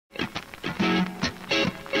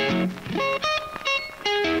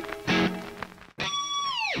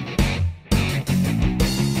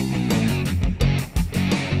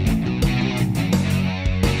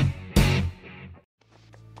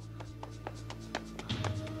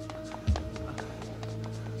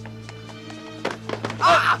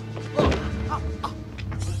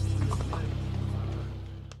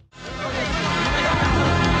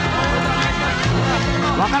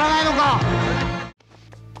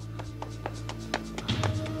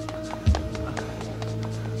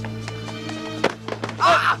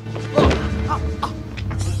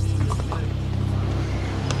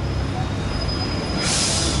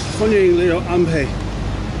歡迎嚟到暗皮，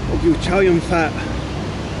我叫 Chow Yun Fat，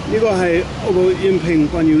 呢個係我個影評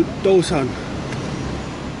關於賭神。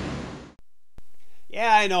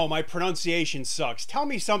Yeah, I know, my pronunciation sucks. Tell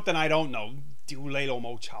me something I don't know.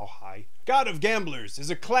 God of Gamblers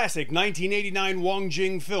is a classic 1989 Wong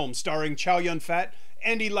Jing film starring Chow Yun Fat,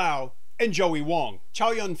 Andy Lau, and Joey Wong.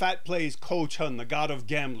 Chow Yun Fat plays Ko Chun, the god of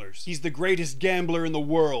gamblers. He's the greatest gambler in the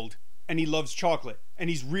world, and he loves chocolate, and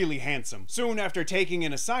he's really handsome. Soon after taking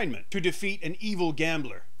an assignment to defeat an evil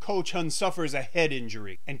gambler, Ko Chun suffers a head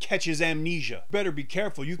injury and catches amnesia. Better be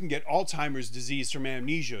careful, you can get Alzheimer's disease from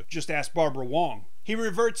amnesia. Just ask Barbara Wong. He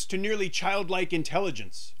reverts to nearly childlike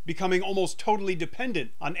intelligence, becoming almost totally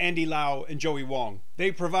dependent on Andy Lau and Joey Wong.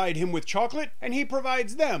 They provide him with chocolate, and he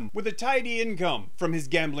provides them with a tidy income from his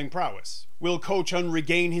gambling prowess. Will Ko Chun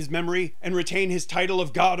regain his memory and retain his title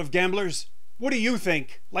of God of Gamblers? What do you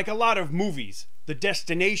think? Like a lot of movies, the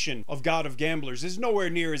destination of God of Gamblers is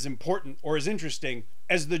nowhere near as important or as interesting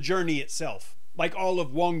as the journey itself. Like all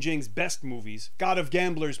of Wong Jing's best movies, God of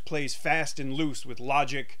Gamblers plays fast and loose with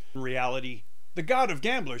logic and reality. The God of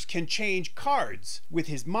Gamblers can change cards with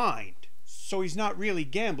his mind, so he's not really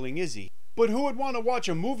gambling, is he? But who would want to watch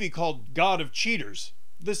a movie called God of Cheaters?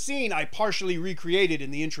 The scene I partially recreated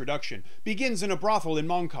in the introduction begins in a brothel in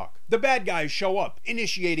Mongkok. The bad guys show up,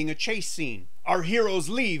 initiating a chase scene. Our heroes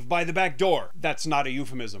leave by the back door. That's not a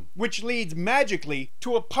euphemism. Which leads magically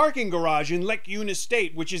to a parking garage in Lek Yun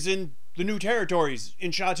Estate, which is in the New Territories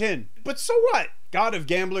in Sha Tin. But so what? God of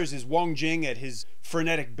Gamblers is Wong Jing at his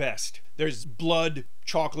frenetic best. There's blood,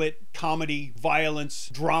 chocolate, comedy, violence,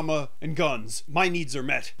 drama, and guns. My needs are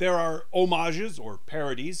met. There are homages, or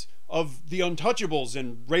parodies, of The Untouchables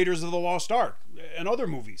and Raiders of the Lost Ark, and other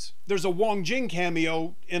movies. There's a Wong Jing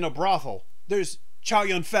cameo in a brothel. There's Chow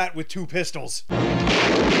Yun Fat with 2 pistols.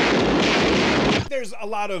 There's a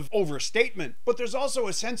lot of overstatement, but there's also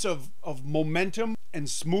a sense of momentum and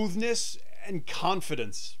smoothness and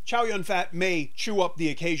confidence. Chow Yun Fat may chew up the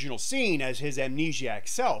occasional scene as his amnesiac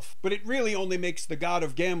self, but it really only makes the God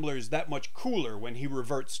of Gamblers that much cooler when he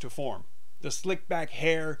reverts to form. The slick back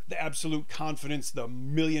hair, the absolute confidence, the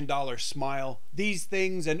 $1,000,000 smile, these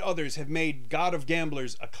things and others have made God of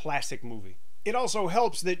Gamblers a classic movie. It also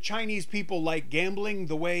helps that Chinese people like gambling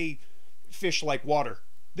the way fish like water.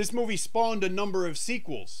 This movie spawned a number of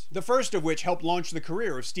sequels, the first of which helped launch the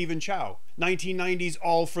career of Stephen Chow, 1990's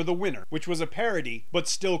All for the Winner, which was a parody, but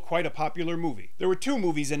still quite a popular movie. There were 2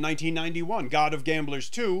 movies in 1991, God of Gamblers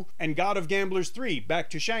 2 and God of Gamblers 3, Back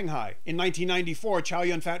to Shanghai. In 1994, Chow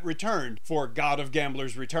Yun Fat returned for God of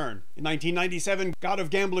Gamblers Return. In 1997, God of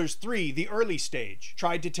Gamblers 3, The Early Stage,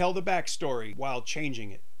 tried to tell the backstory while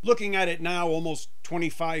changing it. Looking at it now, almost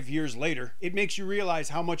 25 years later, it makes you realize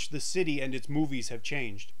how much the city and its movies have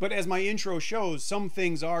changed. But as my intro shows, some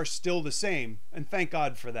things are still the same, and thank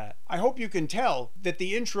God for that. I hope you can tell that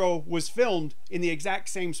the intro was filmed in the exact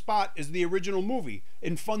same spot as the original movie,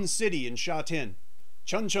 in Fun City in Sha Tin.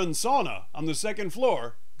 Chun Chun Sauna on the 2nd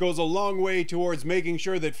floor goes a long way towards making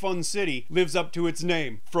sure that Fun City lives up to its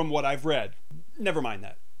name, from what I've read. Never mind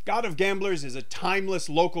that. God of Gamblers is a timeless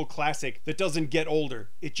local classic that doesn't get older,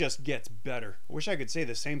 it just gets better. I wish I could say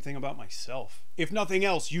the same thing about myself. If nothing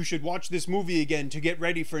else, you should watch this movie again to get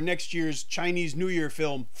ready for next year's Chinese New Year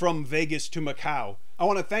film, From Vegas to Macau. I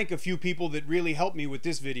want to thank a few people that really helped me with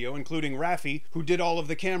this video, including Rafi, who did all of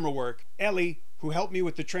the camera work, Ellie, who helped me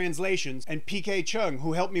with the translations, and PK Chung,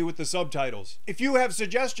 who helped me with the subtitles. If you have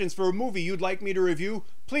suggestions for a movie you'd like me to review,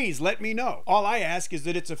 please let me know. All I ask is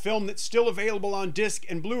that it's a film that's still available on disc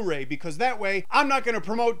and Blu-ray, because that way I'm not going to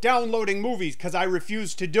promote downloading movies because I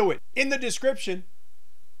refuse to do it. In the description,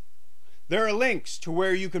 there are links to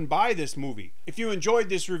where you can buy this movie. If you enjoyed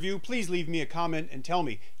this review, please leave me a comment and tell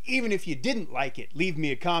me. Even if you didn't like it, leave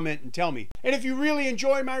me a comment and tell me. And if you really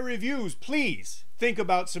enjoy my reviews, please think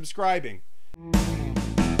about subscribing.